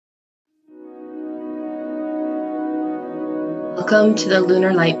Welcome to the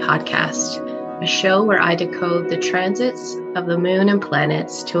Lunar Light Podcast, a show where I decode the transits of the moon and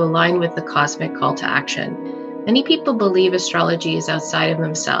planets to align with the cosmic call to action. Many people believe astrology is outside of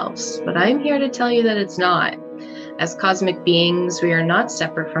themselves, but I'm here to tell you that it's not. As cosmic beings, we are not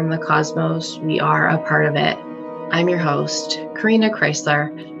separate from the cosmos, we are a part of it. I'm your host, Karina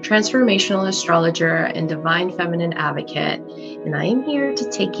Chrysler, transformational astrologer and divine feminine advocate, and I am here to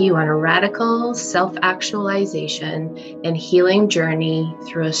take you on a radical self-actualization and healing journey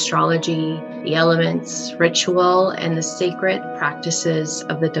through astrology, the elements, ritual, and the sacred practices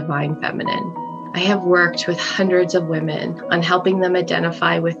of the divine feminine. I have worked with hundreds of women on helping them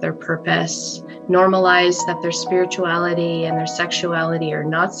identify with their purpose, normalize that their spirituality and their sexuality are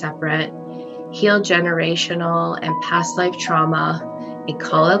not separate, heal generational and past life trauma, and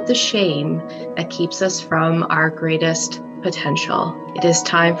call out the shame that keeps us from our greatest potential. It is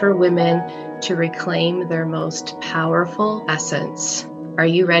time for women to reclaim their most powerful essence. Are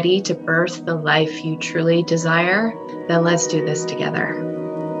you ready to birth the life you truly desire? Then let's do this together.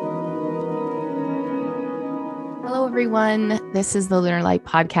 Hello, everyone. This is the Lunar Light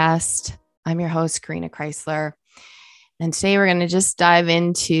Podcast. I'm your host, Karina Chrysler. And today we're going to just dive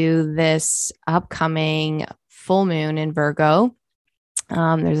into this upcoming full moon in Virgo.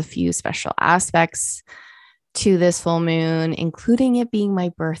 There's a few special aspects to this full moon, including it being my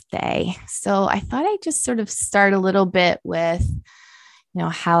birthday. So I thought I'd just sort of start a little bit with,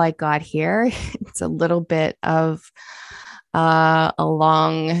 how I got here. It's a little bit of a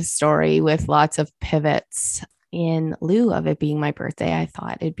long story with lots of pivots. In lieu of it being my birthday, I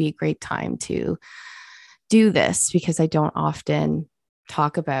thought it'd be a great time to do this because I don't often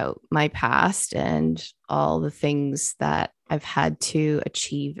talk about my past and all the things that I've had to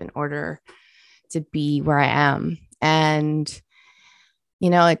achieve in order to be where I am. And,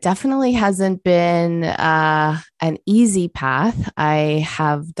 it definitely hasn't been an easy path. I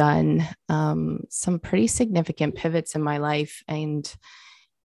have done some pretty significant pivots in my life and,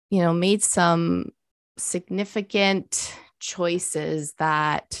 made some significant choices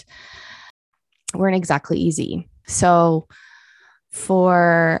that weren't exactly easy. So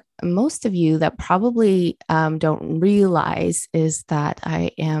for most of you that probably don't realize is that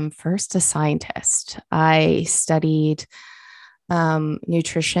I am first a scientist. I studied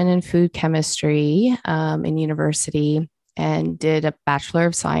nutrition and food chemistry in university and did a Bachelor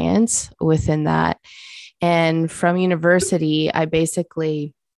of Science within that. And from university, I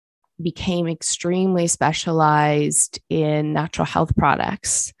basically became extremely specialized in natural health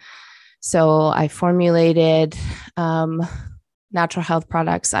products. So I formulated natural health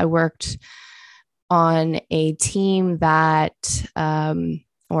products. I worked on a team that,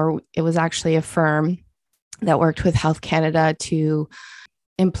 or it was actually a firm that worked with Health Canada to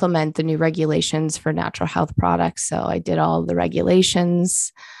implement the new regulations for natural health products. So I did all the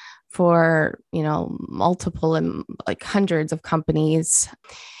regulations for, multiple and like hundreds of companies.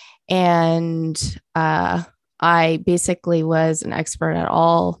 And I basically was an expert at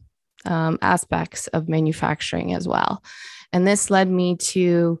all aspects of manufacturing as well. And this led me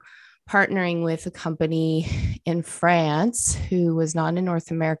to partnering with a company in France who was not in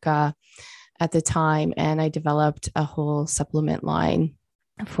North America at the time. And I developed a whole supplement line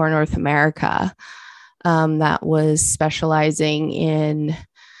for North America that was specializing in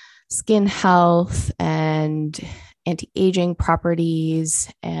skin health and anti-aging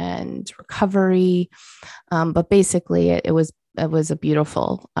properties and recovery. But basically it was a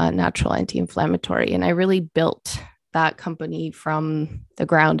beautiful natural anti-inflammatory. And I really built that company from the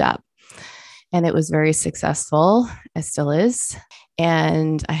ground up. And it was very successful. It still is.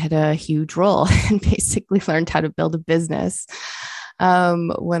 And I had a huge role and basically learned how to build a business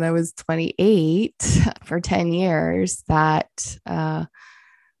when I was 28 for 10 years. That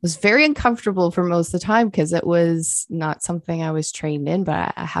was very uncomfortable for most of the time because it was not something I was trained in,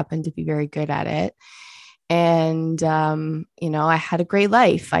 but I happened to be very good at it. And, I had a great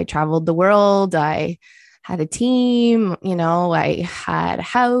life. I traveled the world. I had a team, I had a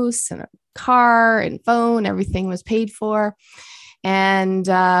house and a car and phone, everything was paid for. And,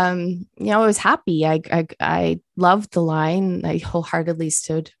 I was happy. I loved the line. I wholeheartedly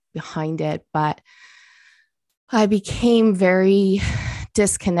stood behind it, but I became very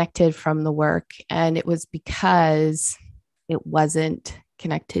disconnected from the work. And it was because it wasn't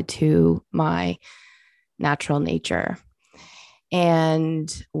connected to my natural nature.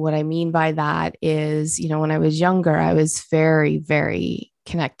 And what I mean by that is, when I was younger, I was very, very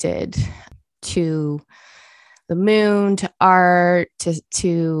connected to the moon, to art,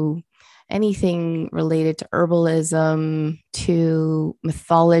 to anything related to herbalism, to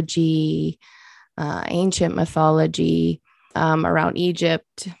mythology, ancient mythology. around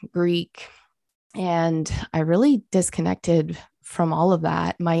Egypt, Greek. And I really disconnected from all of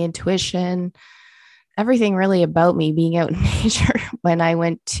that. My intuition, everything really about me being out in nature when I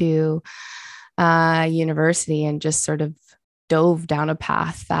went to university and just sort of dove down a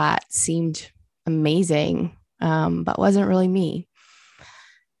path that seemed amazing, but wasn't really me.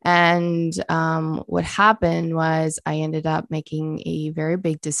 And what happened was I ended up making a very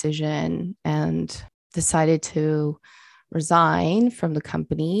big decision and decided to resign from the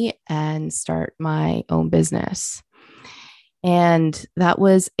company and start my own business. And that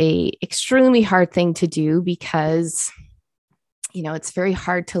was a extremely hard thing to do because, it's very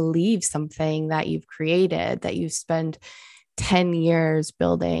hard to leave something that you've created, that you've spent 10 years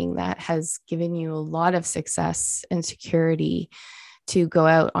building, that has given you a lot of success and security, to go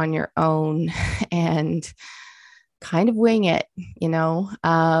out on your own and kind of wing it,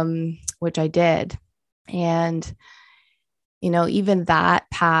 which I did. And, even that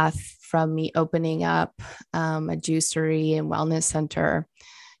path from me opening up a juicery and wellness center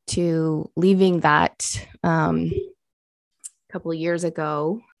to leaving that a couple of years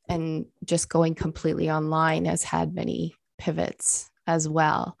ago and just going completely online has had many pivots as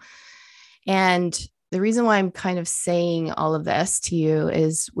well. And the reason why I'm kind of saying all of this to you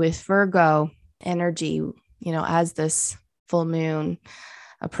is with Virgo energy, as this full moon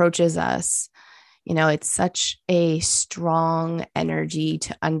approaches us, it's such a strong energy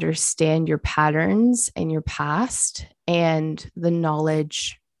to understand your patterns and your past and the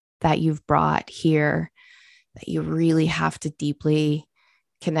knowledge that you've brought here that you really have to deeply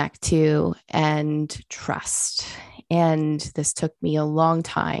connect to and trust. And this took me a long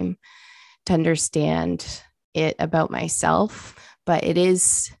time to understand it about myself, but it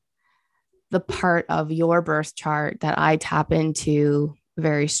is the part of your birth chart that I tap into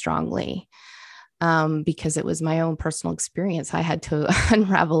very strongly, because it was my own personal experience. I had to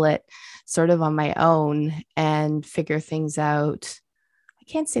unravel it sort of on my own and figure things out. I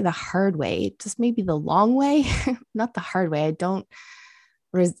can't say the hard way, just maybe the long way, not the hard way. I don't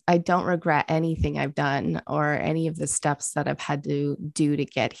regret anything I've done or any of the steps that I've had to do to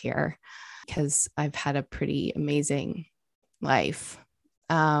get here, because I've had a pretty amazing life.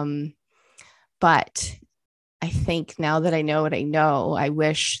 But I think now that I know what I know, I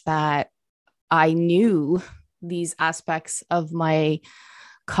wish that I knew these aspects of my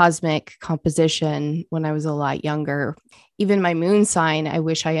cosmic composition when I was a lot younger. Even my moon sign, I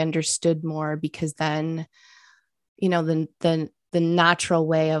wish I understood more, because then, the natural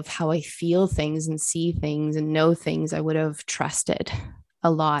way of how I feel things and see things and know things, I would have trusted a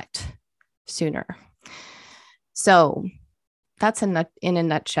lot sooner. So that's in a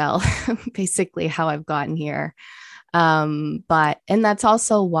nutshell, basically how I've gotten here. And that's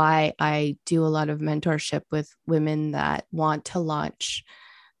also why I do a lot of mentorship with women that want to launch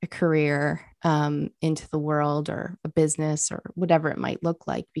a career into the world or a business or whatever it might look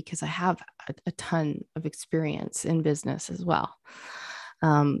like, because I have a ton of experience in business as well.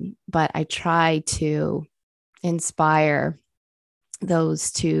 But I try to inspire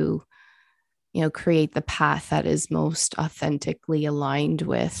those to, create the path that is most authentically aligned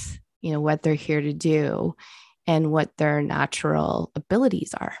with, what they're here to do and what their natural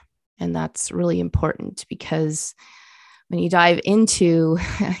abilities are. And that's really important, because when you dive into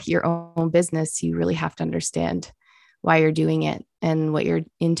your own business, you really have to understand why you're doing it and what your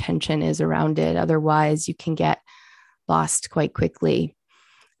intention is around it. Otherwise, you can get lost quite quickly.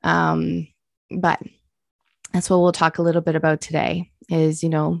 But that's what we'll talk a little bit about today is,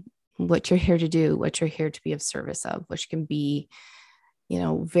 what you're here to do, what you're here to be of service of, which can be,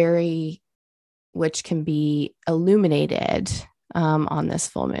 which can be illuminated on this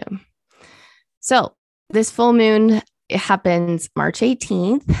full moon. So this full moon, it happens March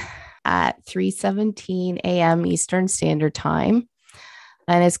 18th at 3:17 a.m. Eastern Standard Time.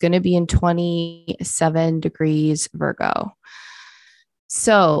 And it's going to be in 27 degrees Virgo.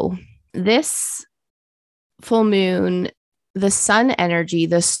 So this full moon, the sun energy,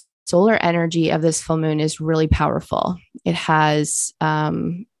 the solar energy of this full moon is really powerful. It has,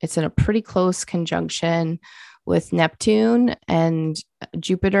 it's in a pretty close conjunction with Neptune, and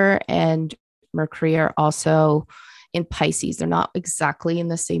Jupiter and Mercury are also in Pisces. They're not exactly in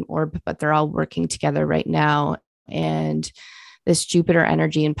the same orb, but they're all working together right now. And this Jupiter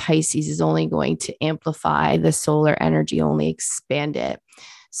energy in Pisces is only going to amplify the solar energy, only expand it,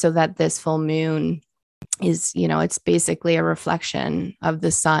 so that this full moon is, it's basically a reflection of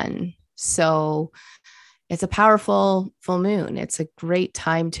the sun. So it's a powerful full moon. It's a great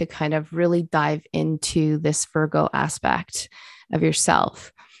time to kind of really dive into this Virgo aspect of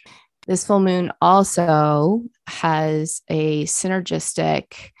yourself. This full moon also has a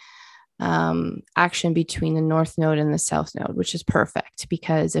synergistic action between the North Node and the South Node, which is perfect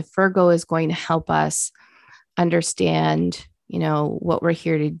because if Virgo is going to help us understand, what we're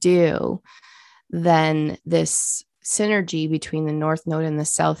here to do, then this synergy between the North Node and the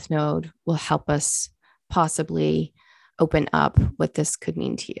South Node will help us possibly open up what this could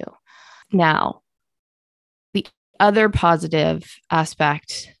mean to you. Now, the other positive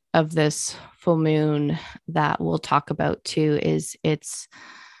aspect of this full moon that we'll talk about too is it's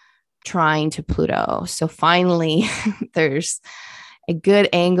trine to Pluto. So finally, there's a good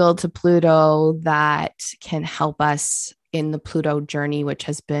angle to Pluto that can help us in the Pluto journey, which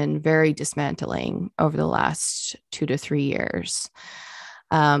has been very dismantling over the last 2 to 3 years.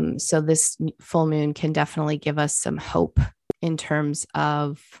 So this full moon can definitely give us some hope in terms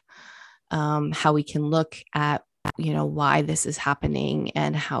of how we can look at, why this is happening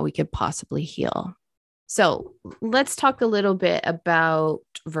and how we could possibly heal. So let's talk a little bit about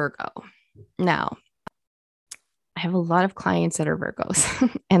Virgo. Now, I have a lot of clients that are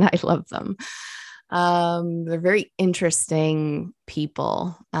Virgos and I love them. They're very interesting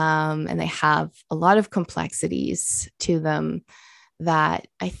people, and they have a lot of complexities to them that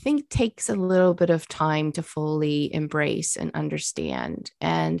I think takes a little bit of time to fully embrace and understand.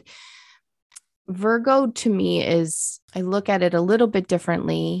 And Virgo to me I look at it a little bit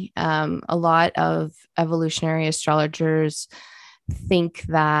differently. A lot of evolutionary astrologers think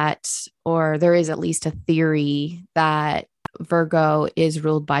that, or there is at least a theory that Virgo is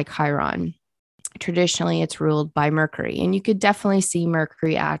ruled by Chiron. Traditionally, it's ruled by Mercury, and you could definitely see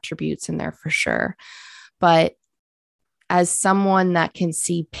Mercury attributes in there for sure. But as someone that can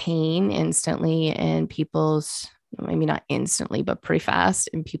see pain instantly in people's, maybe not instantly, but pretty fast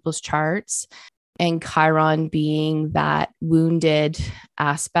in people's charts, and Chiron being that wounded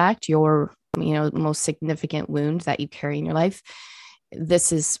aspect, your most significant wound that you carry in your life,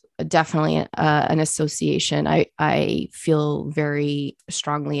 this is definitely an association I feel very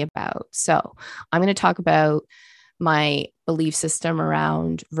strongly about. So I'm going to talk about my belief system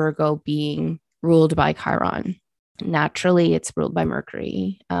around Virgo being ruled by Chiron. Naturally, it's ruled by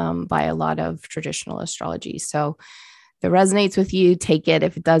Mercury, by a lot of traditional astrology. So if it resonates with you, take it.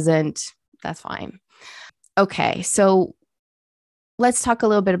 If it doesn't, that's fine. Okay, so let's talk a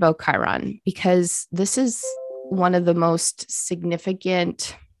little bit about Chiron, because this is one of the most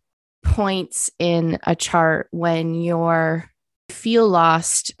significant points in a chart when you feel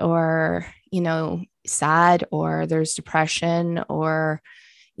lost or, sad, or there's depression, or,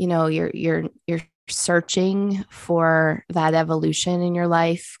 you're searching for that evolution in your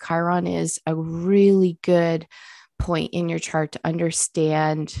life. Chiron is a really good point in your chart to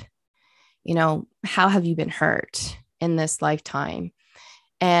understand, how have you been hurt in this lifetime?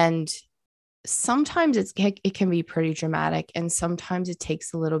 And sometimes it can be pretty dramatic, and sometimes it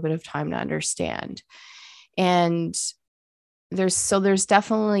takes a little bit of time to understand. And there's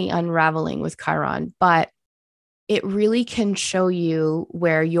definitely unraveling with Chiron, but it really can show you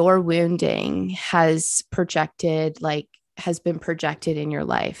where your wounding has been projected in your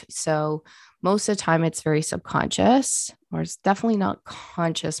life. So most of the time it's very subconscious, or it's definitely not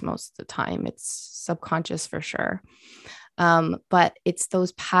conscious most of the time. It's subconscious for sure. But it's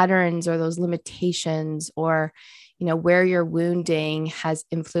those patterns or those limitations, or, where your wounding has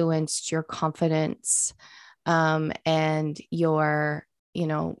influenced your confidence, and your,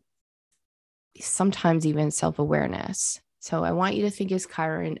 sometimes even self-awareness. So I want you to think of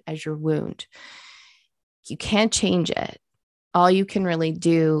Chiron as your wound. You can't change it. All you can really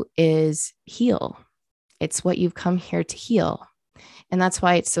do is heal. It's what you've come here to heal. And that's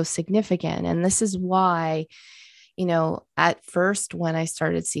why it's so significant. And this is why, at first, when I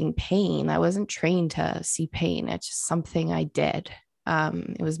started seeing pain, I wasn't trained to see pain. It's just something I did.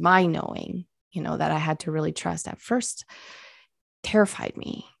 It was my knowing, that I had to really trust. At first, terrified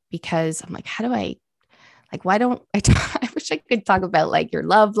me, because I'm like, why don't I I wish I could talk about your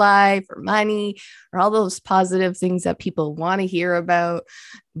love life or money or all those positive things that people want to hear about.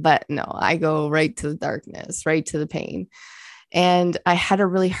 But no, I go right to the darkness, right to the pain. And I had a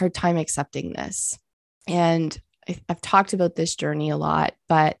really hard time accepting this. And I've talked about this journey a lot,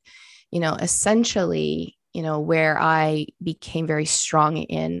 but, essentially, where I became very strong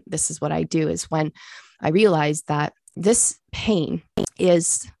in this is what I do is when I realized that this pain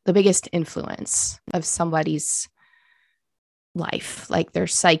is the biggest influence of somebody's life, like their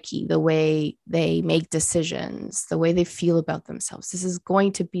psyche, the way they make decisions, the way they feel about themselves. This is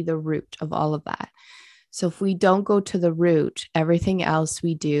going to be the root of all of that. So if we don't go to the root, everything else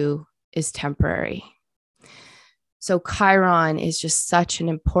we do is temporary. So Chiron is just such an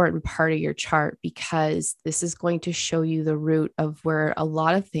important part of your chart because this is going to show you the root of where a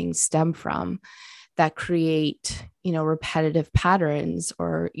lot of things stem from that create, repetitive patterns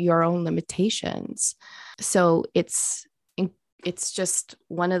or your own limitations. So it's just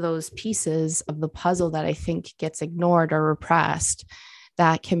one of those pieces of the puzzle that I think gets ignored or repressed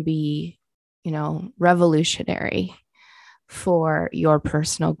that can be, revolutionary for your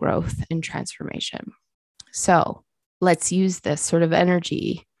personal growth and transformation. So let's use this sort of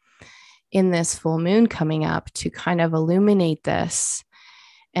energy in this full moon coming up to kind of illuminate this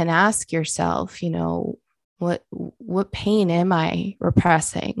and ask yourself, what pain am I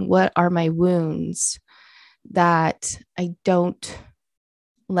repressing? What are my wounds that I don't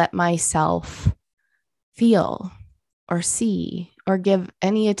let myself feel or see or give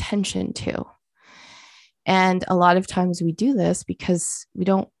any attention to? And a lot of times we do this because we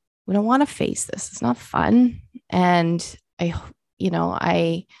don't want to face this. It's not fun. And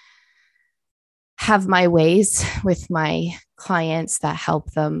I have my ways with my clients that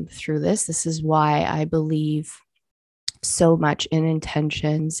help them through this. This is why I believe so much in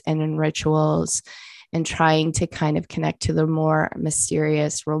intentions and in rituals and trying to kind of connect to the more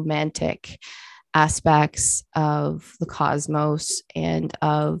mysterious, romantic aspects of the cosmos and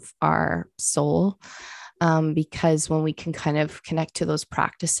of our soul. Because when we can kind of connect to those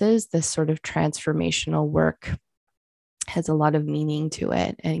practices, this sort of transformational work has a lot of meaning to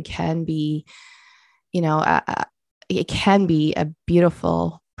it and can be, it can be a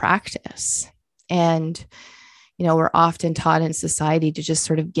beautiful practice. And, we're often taught in society to just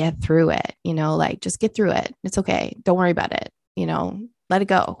sort of get through it, just get through it. It's okay. Don't worry about it. Let it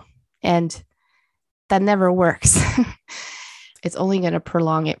go. And that never works. It's only going to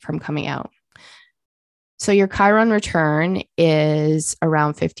prolong it from coming out. So your Chiron return is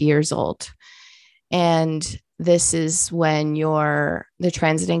around 50 years old. And this is when the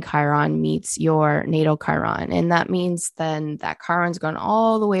transit in Chiron meets your natal Chiron. And that means then that Chiron's gone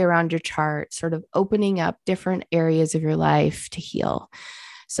all the way around your chart, sort of opening up different areas of your life to heal.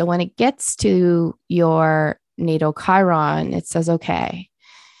 So when it gets to your natal Chiron, it says, okay,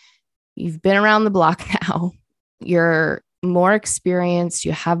 you've been around the block now. You're more experienced,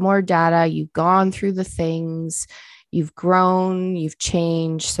 you have more data, you've gone through the things, you've grown, you've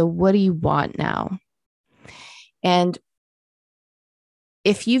changed. So what do you want now? And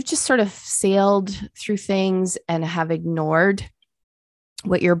if you've just sort of sailed through things and have ignored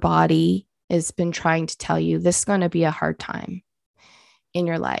what your body has been trying to tell you, this is going to be a hard time in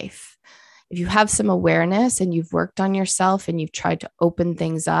your life. If you have some awareness and you've worked on yourself and you've tried to open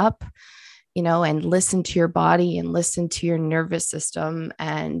things up, and listen to your body and listen to your nervous system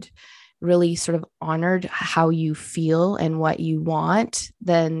and really sort of honored how you feel and what you want,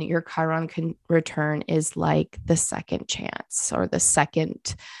 then your Chiron return is like the second chance or the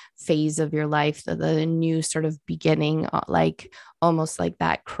second phase of your life, the new sort of beginning, like almost like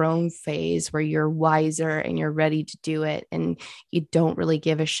that crone phase where you're wiser and you're ready to do it. And you don't really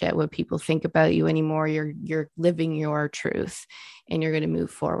give a shit what people think about you anymore. You're living your truth and you're going to move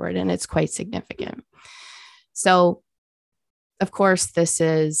forward. And it's quite significant. So of course, this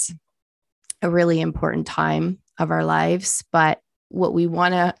is a really important time of our lives, but what we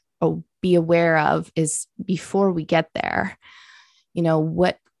want to be aware of is before we get there,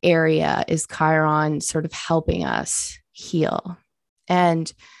 what area is Chiron sort of helping us heal?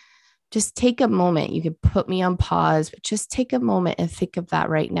 And just take a moment. You can put me on pause, but just take a moment and think of that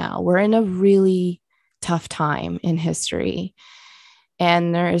right now. We're in a really tough time in history,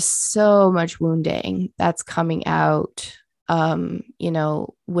 and there is so much wounding that's coming out,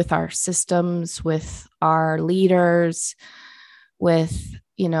 with our systems, with our leaders, with,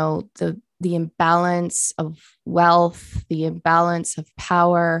 the imbalance of wealth, the imbalance of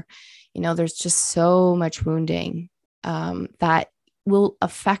power. There's just so much wounding that will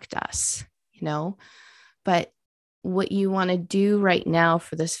affect us, but what you want to do right now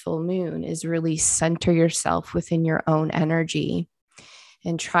for this full moon is really center yourself within your own energy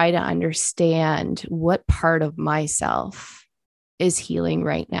and try to understand what part of myself is healing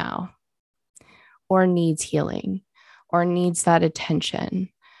right now, or needs healing, or needs that attention,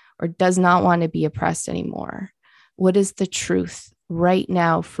 or does not want to be oppressed anymore. What is the truth right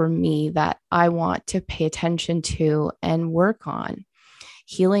now for me that I want to pay attention to and work on?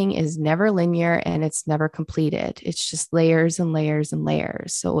 Healing is never linear and it's never completed. It's just layers and layers and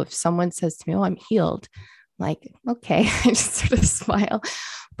layers. So if someone says to me, "Oh, I'm healed," I'm like, okay, I just sort of smile.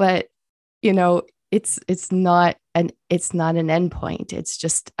 But it's not an endpoint. It's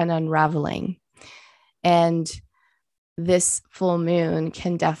just an unraveling. And this full moon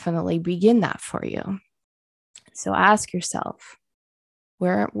can definitely begin that for you. So ask yourself,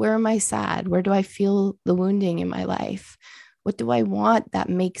 where am I sad? Where do I feel the wounding in my life? What do I want that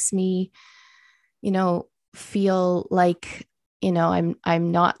makes me, feel like,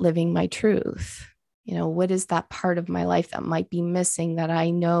 I'm not living my truth? What is that part of my life that might be missing that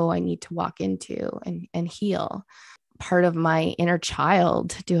I know I need to walk into and heal? Part of my inner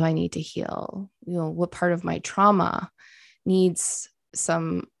child do I need to heal? What part of my trauma needs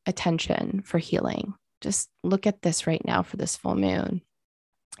some attention for healing? Just look at this right now for this full moon.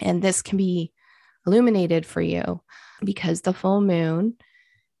 And this can be illuminated for you because the full moon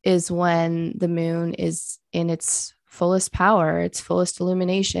is when the moon is in its fullest power, its fullest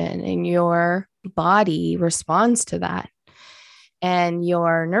illumination, and your body responds to that. And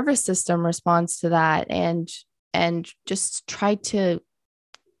your nervous system responds to that. And just try to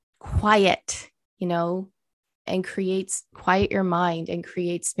quiet, and quiet your mind and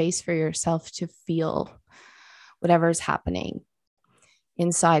create space for yourself to feel whatever's happening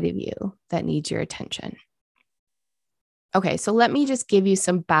inside of you that needs your attention. Okay, so let me just give you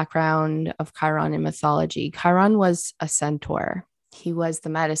some background of Chiron in mythology. Chiron was a centaur. He was the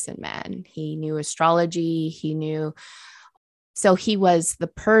medicine man. He knew astrology. So he was the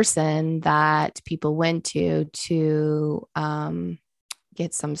person that people went to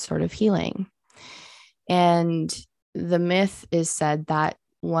get some sort of healing. And the myth is said that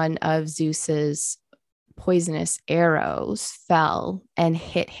one of Zeus's poisonous arrows fell and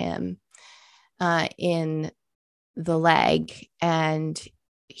hit him in the leg, and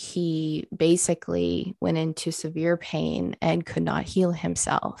he basically went into severe pain and could not heal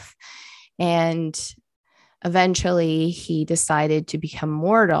himself. And eventually he decided to become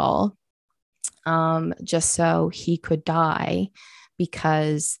mortal, just so he could die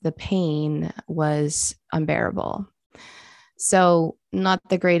because the pain was unbearable. So not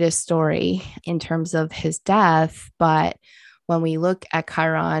the greatest story in terms of his death, but when we look at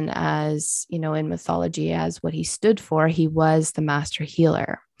Chiron as, in mythology as what he stood for, he was the master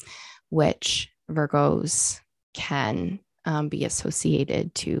healer, which Virgos can be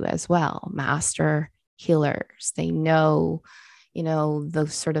associated to as well. Master healers. They know, the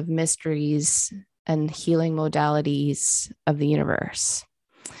sort of mysteries and healing modalities of the universe.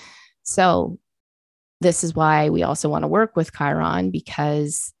 So this is why we also want to work with Chiron,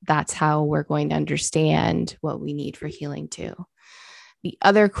 because that's how we're going to understand what we need for healing too. The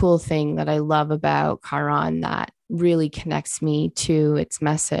other cool thing that I love about Chiron that really connects me to its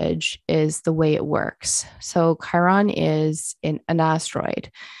message is the way it works. So Chiron is an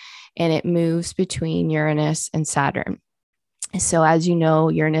asteroid, and it moves between Uranus and Saturn. So as you know,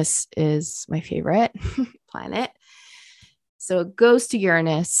 Uranus is my favorite planet. So it goes to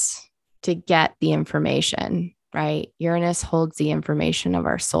Uranus to get the information, right? Uranus holds the information of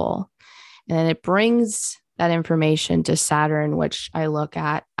our soul. And then it brings that information to Saturn, which I look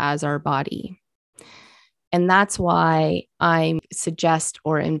at as our body. And that's why I suggest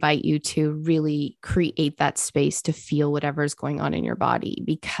or invite you to really create that space to feel whatever's going on in your body,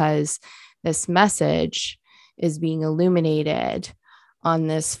 because this message is being illuminated on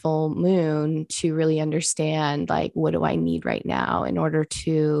this full moon to really understand, like, what do I need right now in order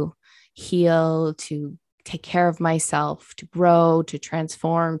to heal, to take care of myself, to grow, to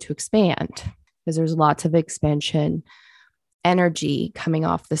transform, to expand, because there's lots of expansion energy coming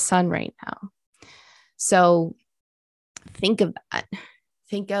off the sun right now. So think of that.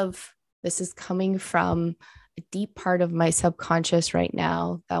 Think of this is coming from a deep part of my subconscious right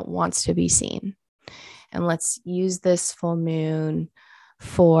now that wants to be seen. And let's use this full moon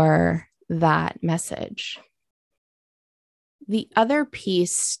for that message. The other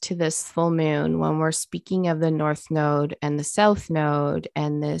piece to this full moon, when we're speaking of the North Node and the South Node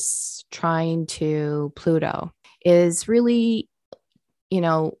and this trine to Pluto, is really,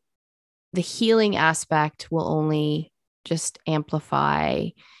 the healing aspect will only just amplify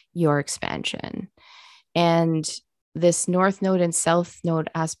your expansion. And this North Node and South Node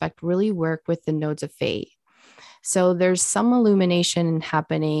aspect really work with the nodes of fate. So there's some illumination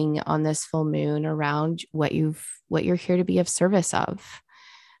happening on this full moon around what you're here to be of service of.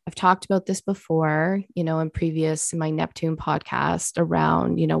 I've talked about this before, in my Neptune podcast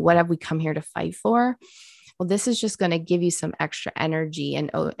around, what have we come here to fight for? Well, this is just going to give you some extra energy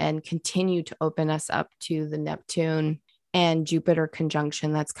and continue to open us up to the Neptune and Jupiter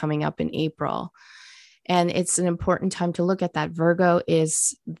conjunction that's coming up in April. And it's an important time to look at that. Virgo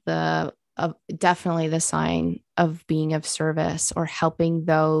is definitely the sign of being of service or helping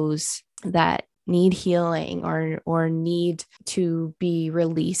those that need healing or need to be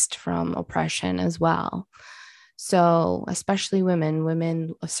released from oppression as well. So especially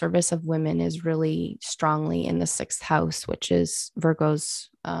women, a service of women is really strongly in the sixth house, which is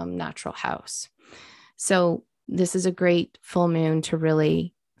Virgo's natural house. So this is a great full moon to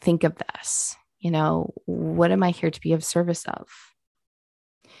really think of this. What am I here to be of service of?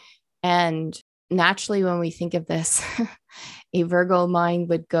 And naturally, when we think of this, a Virgo mind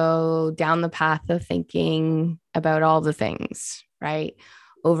would go down the path of thinking about all the things, right?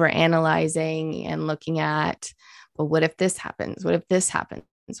 Over analyzing and looking at, well, what if this happens? What if this happens?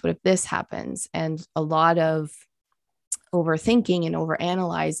 What if this happens? And a lot of overthinking and over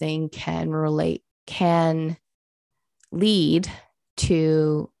analyzing can lead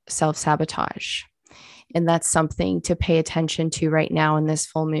to self-sabotage. And that's something to pay attention to right now in this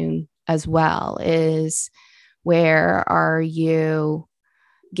full moon as well, is where are you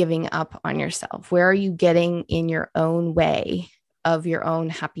giving up on yourself? Where are you getting in your own way of your own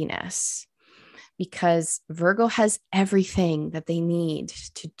happiness? Because Virgo has everything that they need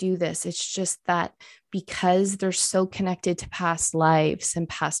to do this. It's just that because they're so connected to past lives and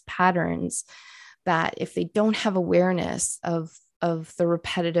past patterns, that if they don't have awareness of the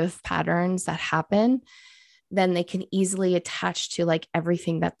repetitive patterns that happen, then they can easily attach to like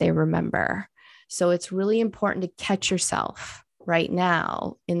everything that they remember. So it's really important to catch yourself right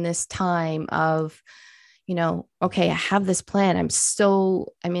now in this time of, okay, I have this plan. I'm so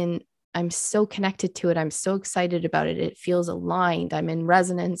connected to it. I'm so excited about it. It feels aligned. I'm in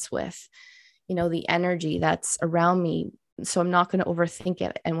resonance with, the energy that's around me. So I'm not going to overthink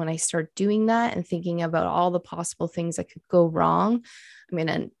it. And when I start doing that and thinking about all the possible things that could go wrong, I'm going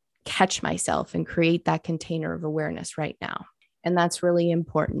to catch myself and create that container of awareness right now. And that's really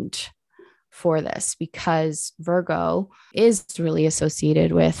important for this, because Virgo is really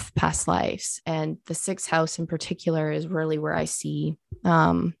associated with past lives. And the sixth house in particular is really where I see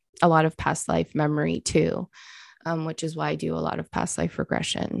a lot of past life memory too, which is why I do a lot of past life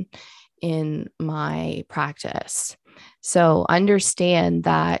regression in my practice. So understand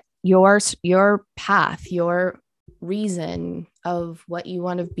that your path, your reason of what you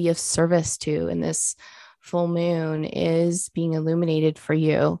want to be of service to in this full moon is being illuminated for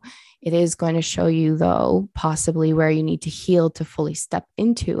you. It is going to show you, though, possibly where you need to heal to fully step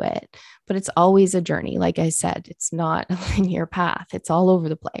into it. But it's always a journey. Like I said, it's not a linear path. It's all over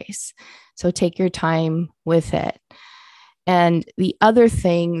the place. So take your time with it. And the other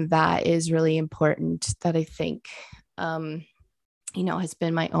thing that is really important that I think, has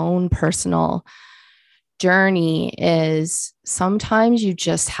been my own personal journey is sometimes you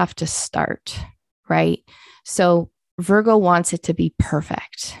just have to start, right? So Virgo wants it to be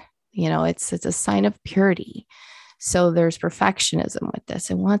perfect. It's a sign of purity. So there's perfectionism with this.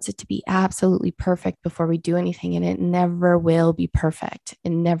 It wants it to be absolutely perfect before we do anything, and it never will be perfect.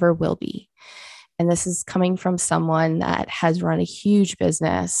 It never will be. And this is coming from someone that has run a huge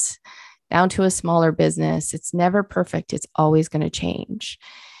business down to a smaller business. It's never perfect. It's always going to change.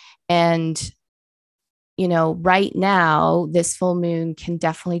 And, right now, this full moon can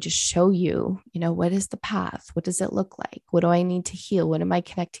definitely just show you, what is the path? What does it look like? What do I need to heal? What am I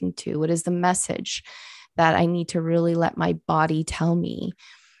connecting to? What is the message that I need to really let my body tell me?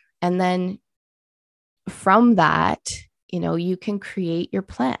 And then from that, you can create your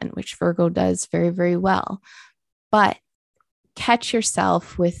plan, which Virgo does very, very well. But catch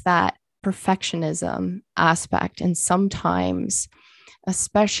yourself with that perfectionism aspect. And sometimes,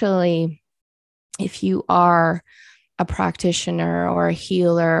 especially if you are a practitioner or a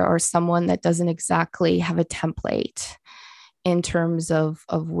healer or someone that doesn't exactly have a template in terms of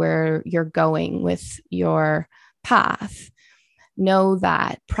where you're going with your path, know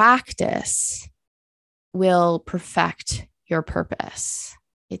that practice will perfect your purpose.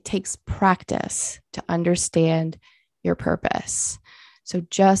 It takes practice to understand your purpose. So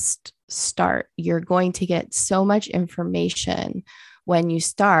just start. You're going to get so much information when you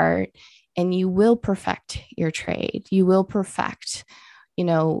start, and you will perfect your trade. You will perfect,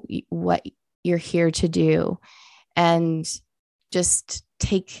 what you're here to do, and just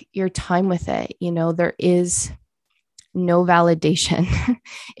take your time with it. There is no validation.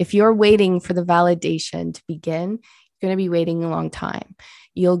 If you're waiting for the validation to begin, you're going to be waiting a long time.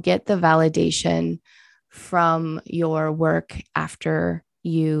 You'll get the validation from your work after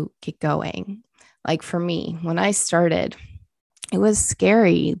you get going. Like for me, when I started, it was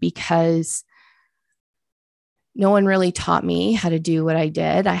scary because no one really taught me how to do what I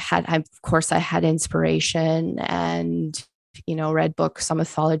did. Of course, I had inspiration and, read books on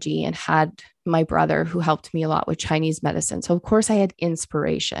mythology and had my brother who helped me a lot with Chinese medicine. So of course I had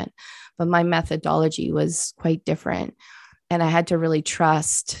inspiration, but my methodology was quite different. And I had to really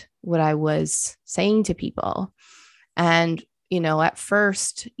trust what I was saying to people. And, at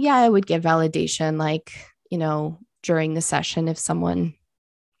first, yeah, I would get validation, like, during the session, if someone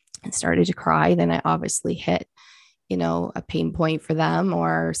started to cry, then I obviously hit, a pain point for them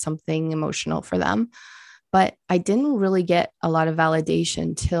or something emotional for them. But I didn't really get a lot of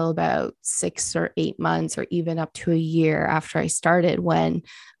validation till about 6 or 8 months, or even up to a year after I started, when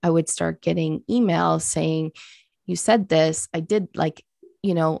I would start getting emails saying, you said this, I did, like,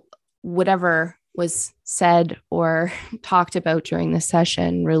 whatever was said or talked about during the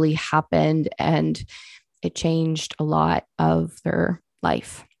session really happened, and it changed a lot of their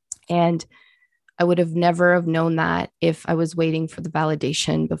life. And I would have never have known that if I was waiting for the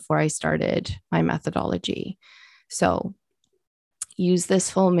validation before I started my methodology. So use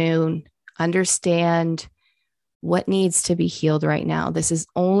this full moon, understand what needs to be healed right now. This is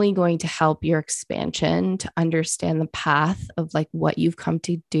only going to help your expansion to understand the path of like what you've come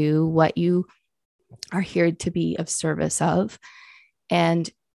to do, what you are here to be of service of, and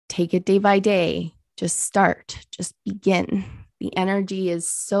take it day by day. Just start, just begin. The energy is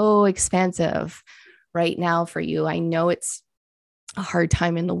so expansive right now for you. I know it's a hard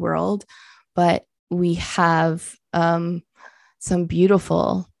time in the world, but we have some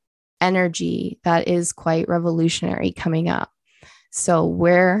beautiful energy that is quite revolutionary coming up. So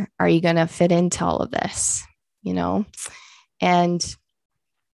where are you going to fit into all of this? And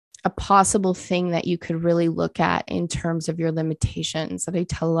a possible thing that you could really look at in terms of your limitations that I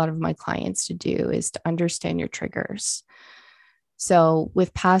tell a lot of my clients to do is to understand your triggers. So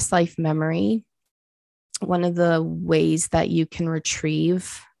with past life memory, one of the ways that you can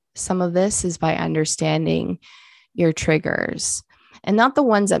retrieve some of this is by understanding your triggers, and not the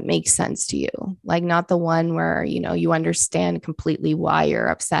ones that make sense to you, like not the one where, you understand completely why you're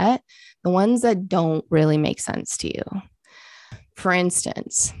upset, the ones that don't really make sense to you. For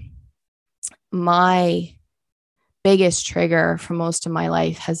instance, my biggest trigger for most of my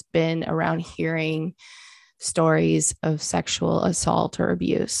life has been around hearing stories of sexual assault or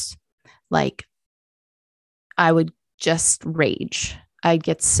abuse. Like, I would just rage. I'd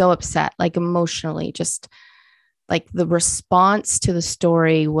get so upset, like emotionally, just like the response to the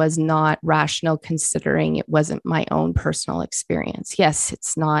story was not rational, considering it wasn't my own personal experience. Yes,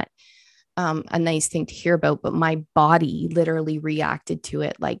 it's not a nice thing to hear about, but my body literally reacted to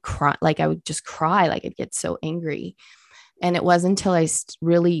it like cry, like I would just cry, like I'd get so angry. And it wasn't until I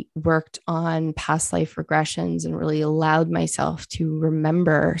really worked on past life regressions and really allowed myself to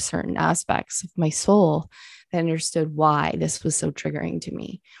remember certain aspects of my soul that I understood why this was so triggering to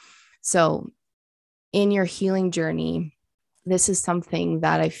me. So in your healing journey, this is something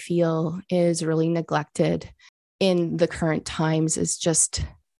that I feel is really neglected in the current times, is just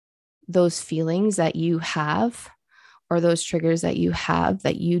those feelings that you have or those triggers that you have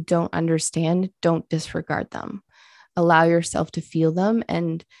that you don't understand. Don't disregard them. Allow yourself to feel them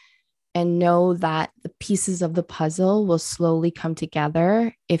and know that the pieces of the puzzle will slowly come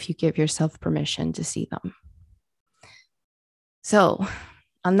together if you give yourself permission to see them. So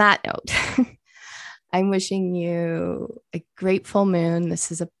on that note, I'm wishing you a great full moon.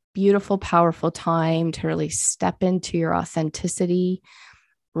 This is a beautiful, powerful time to really step into your authenticity.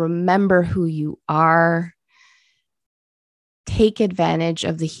 Remember who you are. Take advantage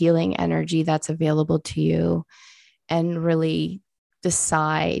of the healing energy that's available to you and really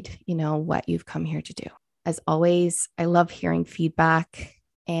decide, what you've come here to do. As always, I love hearing feedback,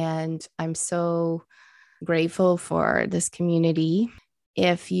 and I'm so grateful for this community.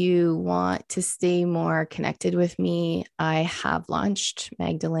 If you want to stay more connected with me, I have launched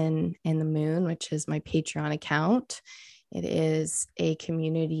Magdalene and the Moon, which is my Patreon account. It is a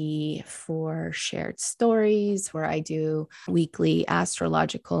community for shared stories where I do weekly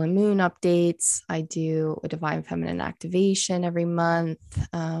astrological and moon updates. I do a divine feminine activation every month.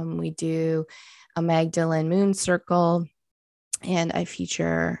 We do a Magdalene moon circle, and I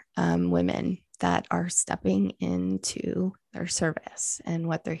feature women that are stepping into their service and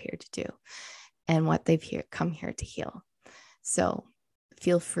what they're here to do and what they've come here to heal. So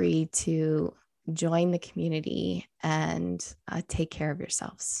feel free to join the community and take care of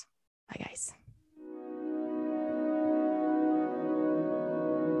yourselves. Bye, guys.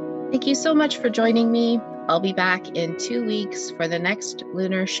 Thank you so much for joining me. I'll be back in 2 weeks for the next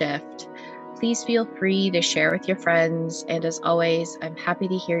lunar shift. Please feel free to share with your friends. And as always, I'm happy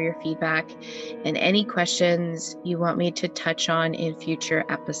to hear your feedback and any questions you want me to touch on in future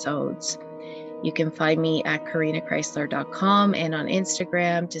episodes. You can find me at karinachrysler.com and on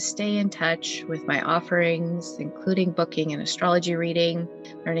Instagram to stay in touch with my offerings, including booking an astrology reading,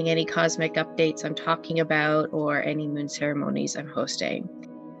 learning any cosmic updates I'm talking about, or any moon ceremonies I'm hosting.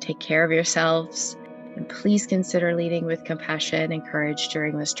 Take care of yourselves And please consider leading with compassion and courage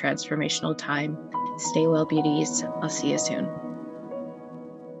during this transformational time. Stay well, beauties. I'll see you soon.